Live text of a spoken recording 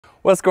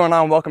What's going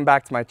on? Welcome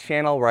back to my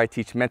channel where I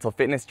teach mental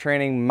fitness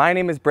training. My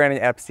name is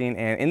Brandon Epstein,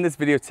 and in this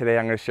video today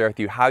I'm going to share with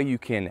you how you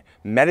can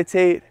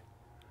meditate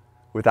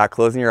without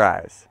closing your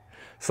eyes.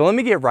 So let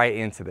me get right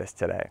into this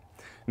today.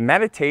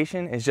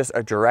 Meditation is just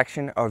a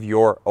direction of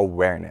your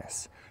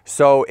awareness.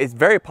 So it's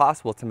very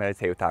possible to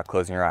meditate without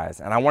closing your eyes.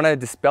 And I want to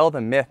dispel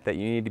the myth that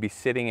you need to be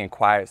sitting in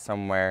quiet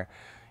somewhere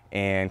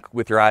and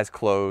with your eyes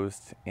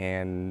closed,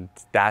 and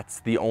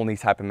that's the only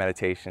type of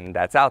meditation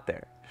that's out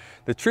there.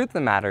 The truth of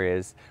the matter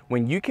is,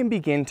 when you can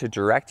begin to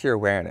direct your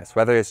awareness,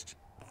 whether it's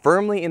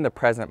firmly in the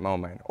present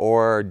moment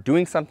or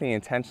doing something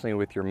intentionally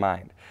with your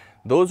mind,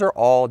 those are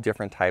all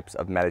different types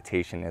of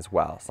meditation as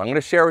well. So I'm going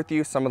to share with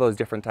you some of those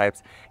different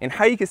types and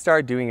how you can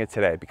start doing it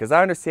today, because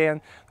I understand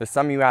there's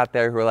some of you out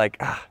there who are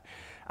like,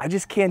 I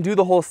just can't do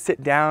the whole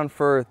sit down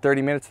for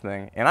 30 minutes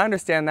thing. And I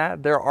understand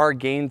that there are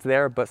gains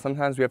there, but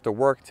sometimes we have to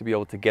work to be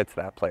able to get to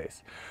that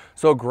place.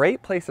 So a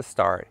great place to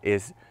start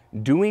is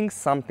doing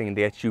something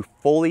that you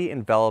fully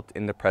enveloped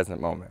in the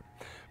present moment.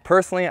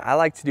 Personally, I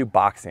like to do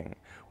boxing.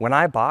 When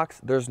I box,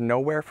 there's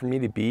nowhere for me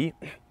to be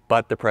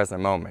but the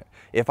present moment.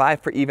 If I,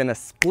 for even a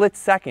split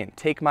second,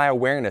 take my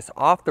awareness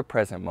off the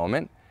present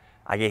moment,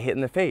 I get hit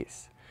in the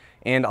face.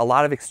 And a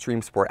lot of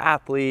extreme sport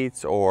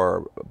athletes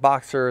or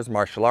boxers,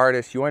 martial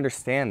artists, you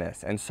understand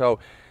this. And so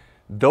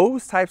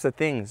those types of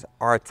things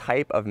are a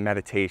type of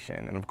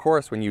meditation. And of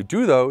course, when you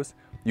do those,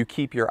 you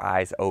keep your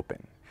eyes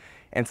open.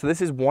 And so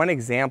this is one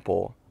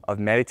example of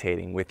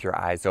meditating with your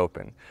eyes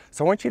open.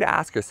 So I want you to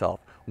ask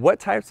yourself, what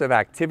types of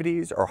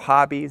activities or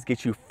hobbies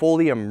get you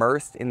fully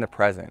immersed in the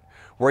present,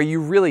 where you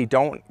really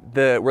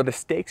where the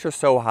stakes are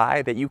so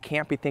high that you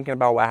can't be thinking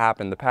about what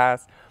happened in the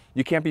past,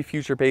 you can't be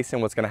future-based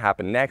in what's going to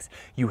happen next,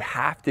 you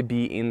have to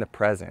be in the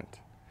present.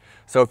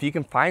 So if you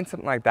can find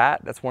something like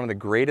that, that's one of the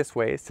greatest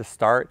ways to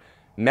start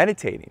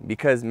meditating,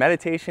 because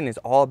meditation is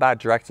all about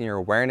directing your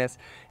awareness,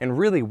 and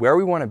really where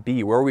we want to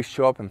be, where we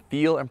show up and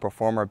feel and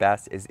perform our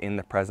best is in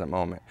the present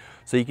moment.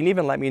 So you can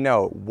even let me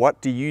know,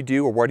 what do you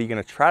do or what are you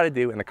going to try to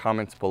do in the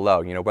comments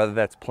below? You know, whether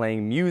that's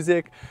playing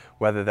music,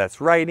 whether that's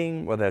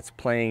writing, whether that's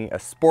playing a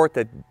sport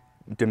that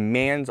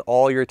demands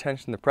all your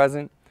attention in the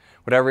present,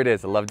 whatever it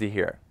is, I'd love to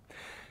hear.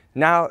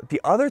 Now,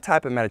 the other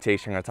type of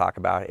meditation I'm going to talk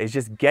about is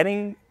just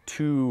getting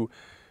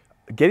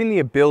the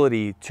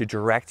ability to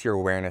direct your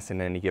awareness in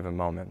any given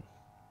moment.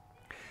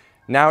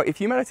 Now,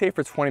 if you meditate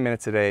for 20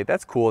 minutes a day,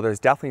 that's cool. There's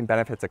definitely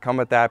benefits that come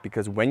with that,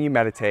 because when you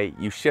meditate,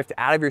 you shift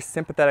out of your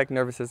sympathetic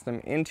nervous system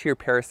into your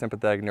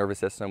parasympathetic nervous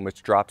system,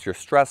 which drops your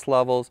stress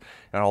levels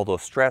and all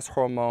those stress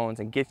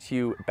hormones and gets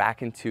you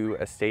back into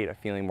a state of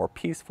feeling more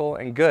peaceful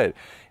and good.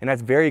 And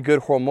that's very good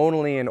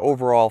hormonally and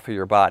overall for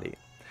your body.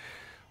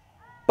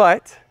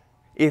 But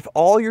if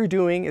all you're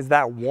doing is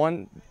that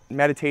one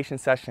meditation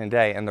session a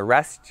day and the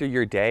rest of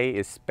your day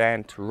is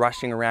spent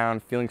rushing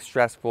around, feeling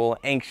stressful,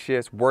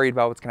 anxious, worried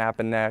about what's going to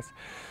happen next,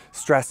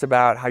 stressed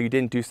about how you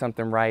didn't do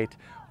something right,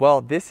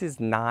 well, this is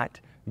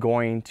not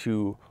going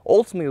to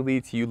ultimately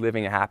lead to you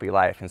living a happy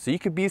life. And so you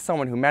could be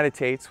someone who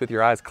meditates with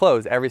your eyes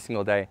closed every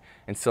single day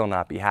and still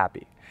not be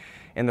happy.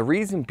 And the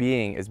reason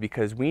being is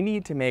because we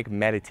need to make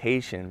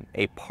meditation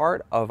a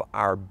part of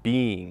our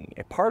being,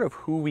 a part of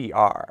who we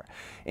are.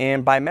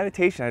 And by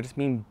meditation, I just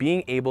mean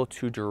being able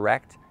to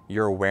direct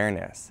your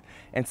awareness.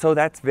 And so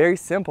that's very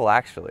simple,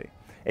 actually.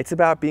 It's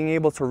about being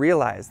able to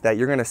realize that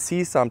you're going to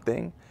see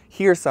something,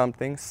 hear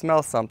something,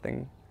 smell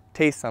something,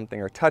 taste something,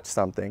 or touch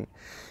something.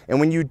 And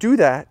when you do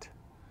that,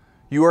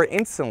 you are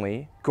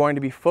instantly going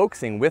to be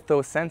focusing with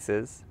those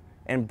senses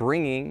and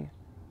bringing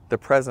the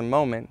present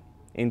moment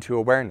into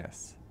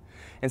awareness.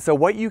 And so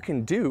what you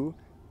can do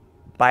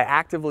by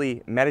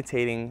actively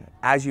meditating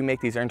as you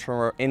make these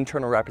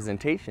internal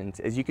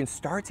representations is you can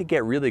start to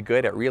get really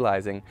good at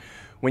realizing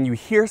when you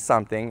hear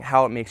something,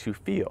 how it makes you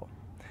feel.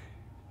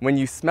 When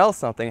you smell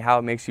something, how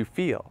it makes you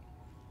feel.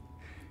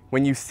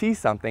 When you see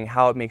something,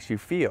 how it makes you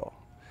feel.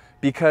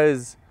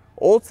 Because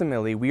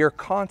ultimately, we are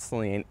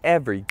constantly in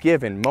every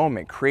given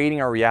moment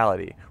creating our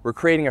reality. We're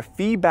creating a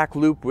feedback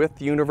loop with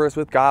the universe,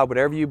 with God,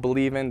 whatever you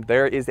believe in,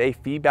 there is a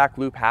feedback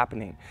loop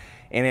happening.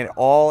 And it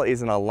all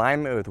is in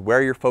alignment with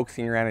where you're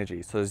focusing your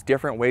energy. So there's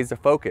different ways to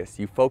focus.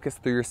 You focus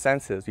through your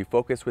senses. You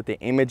focus with the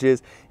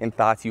images and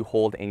thoughts you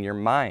hold in your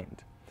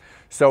mind.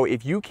 So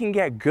if you can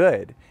get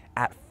good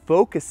at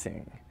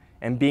focusing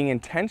and being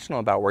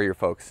intentional about where you're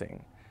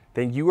focusing,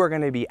 then you are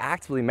going to be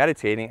actively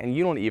meditating and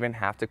you don't even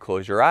have to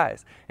close your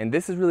eyes. And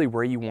this is really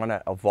where you want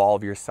to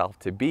evolve yourself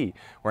to be,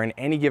 where in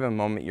any given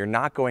moment you're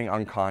not going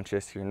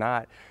unconscious, you're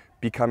not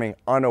becoming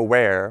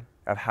unaware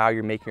of how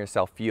you're making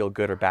yourself feel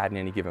good or bad in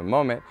any given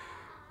moment.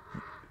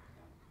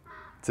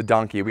 It's a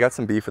donkey. We got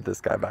some beef with this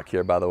guy back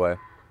here, by the way.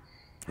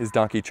 His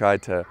donkey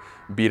tried to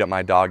beat up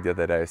my dog the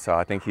other day, so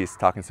I think he's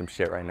talking some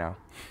shit right now.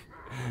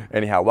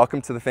 Anyhow,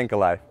 welcome to the Think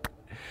Alive.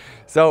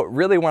 So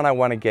really what I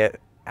want to get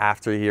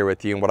after here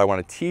with you and what I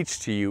want to teach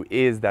to you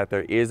is that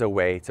there is a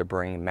way to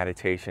bring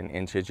meditation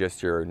into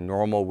just your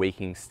normal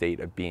waking state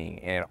of being.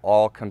 And it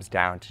all comes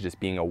down to just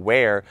being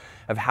aware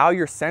of how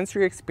your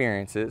sensory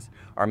experiences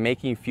are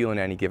making you feel in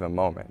any given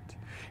moment.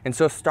 And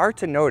so start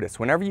to notice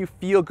whenever you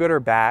feel good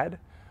or bad,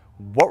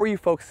 What were you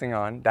focusing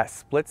on that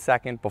split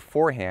second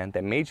beforehand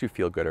that made you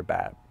feel good or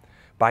bad?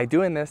 By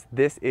doing this,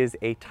 this is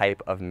a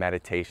type of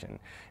meditation.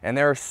 And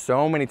there are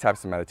so many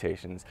types of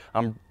meditations.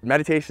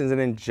 Meditation is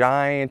a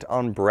giant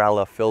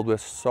umbrella filled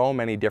with so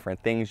many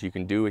different things you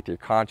can do with your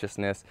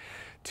consciousness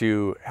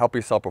to help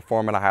yourself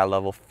perform at a high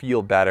level,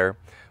 feel better.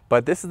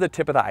 But this is the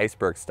tip of the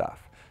iceberg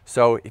stuff.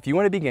 So if you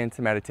want to begin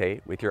to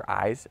meditate with your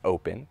eyes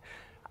open,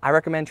 I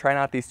recommend trying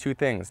out these two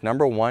things.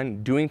 Number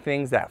one, doing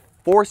things that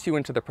force you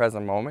into the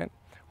present moment,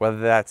 whether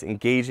that's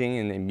engaging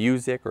in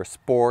music or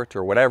sport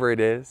or whatever it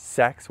is,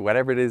 sex,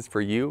 whatever it is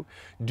for you.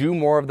 Do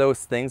more of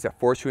those things that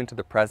force you into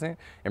the present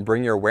and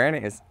bring your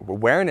awareness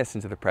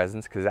into the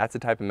present, because that's a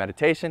type of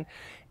meditation.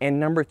 And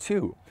number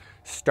two,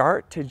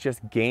 start to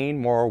just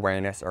gain more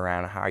awareness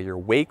around how your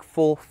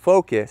wakeful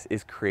focus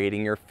is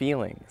creating your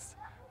feelings.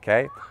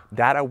 Okay?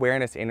 That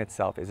awareness in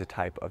itself is a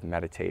type of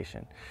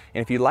meditation.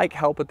 And if you'd like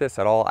help with this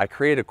at all, I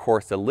created a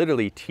course to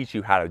literally teach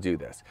you how to do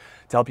this,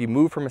 to help you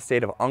move from a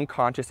state of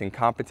unconscious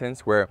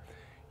incompetence where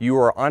you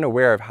are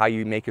unaware of how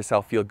you make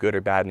yourself feel good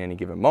or bad in any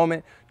given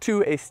moment,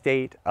 to a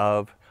state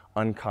of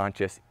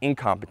unconscious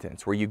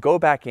incompetence, where you go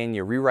back in,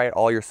 you rewrite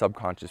all your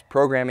subconscious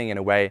programming in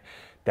a way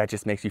that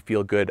just makes you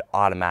feel good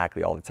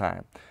automatically all the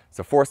time. It's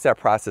a 4-step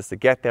process to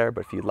get there,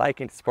 but if you'd like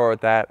to support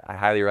with that, I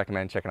highly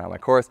recommend checking out my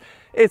course.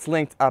 It's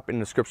linked up in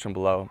the description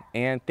below.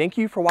 And thank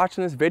you for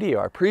watching this video.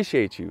 I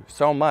appreciate you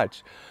so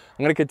much.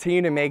 I'm going to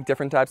continue to make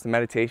different types of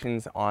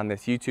meditations on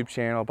this YouTube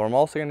channel, but I'm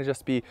also going to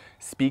just be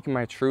speaking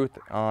my truth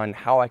on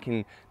how I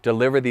can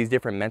deliver these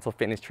different mental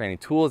fitness training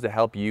tools to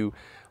help you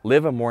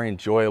live a more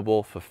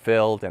enjoyable,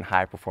 fulfilled, and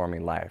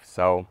high-performing life.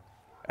 So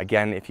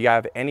again, if you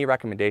have any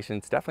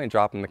recommendations, definitely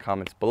drop them in the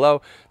comments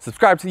below.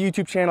 Subscribe to the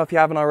YouTube channel if you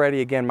haven't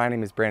already. Again, my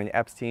name is Brandon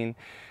Epstein.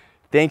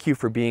 Thank you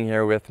for being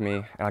here with me,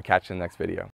 and I'll catch you in the next video.